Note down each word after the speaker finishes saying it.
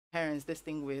parents, this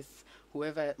thing with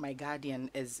whoever my guardian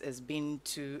is being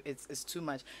too, it's too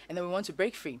much, and then we want to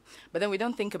break free. But then we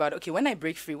don't think about, okay, when I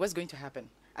break free, what's going to happen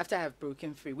after I have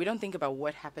broken free? We don't think about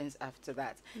what happens after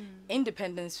that.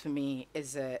 Independence for me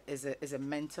is a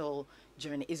mental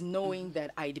journey, is knowing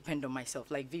that I depend on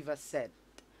myself, like Viva said.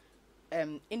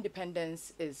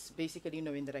 Independence is basically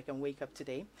knowing that I can wake up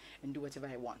today and do whatever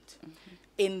I want,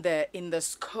 in the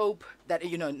scope that,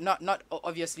 not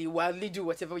obviously wildly do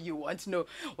whatever you want. No,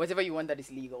 whatever you want that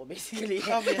is legal, basically.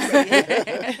 Obviously.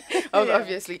 Yeah.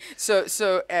 Obviously.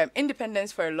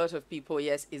 Independence for a lot of people,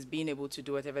 yes, is being able to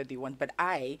do whatever they want. But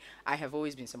I have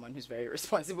always been someone who's very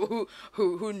responsible,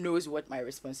 who knows what my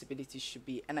responsibilities should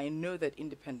be, and I know that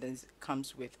independence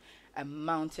comes with a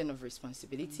mountain of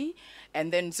responsibility.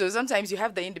 And then so sometimes you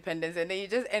have the independence and then you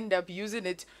just end up using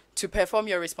it to perform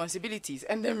your responsibilities,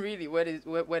 and then really what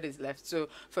is left? So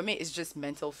for me, it's just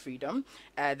mental freedom.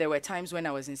 There were times when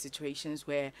I was in situations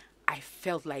where I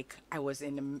felt like I was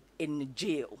in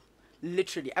jail.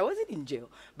 Literally, I wasn't in jail,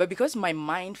 but because my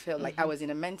mind felt like I was in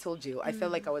a mental jail, I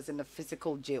felt like I was in a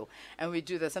physical jail. And we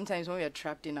do that sometimes when we are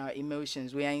trapped in our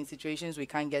emotions. We are in situations we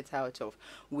can't get out of.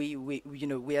 We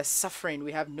are suffering.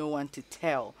 We have no one to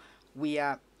tell. We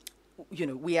are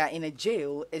we are in a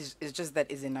jail. It's just that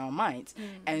is in our minds.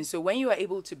 And so when you are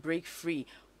able to break free,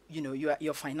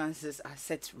 your finances are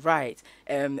set right,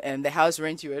 and the house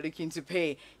rent you are looking to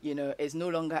pay, is no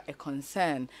longer a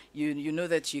concern. You know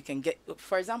that you can get,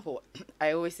 for example,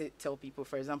 I always tell people,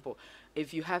 for example,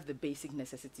 if you have the basic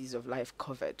necessities of life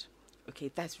covered, okay,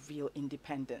 that's real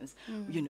independence.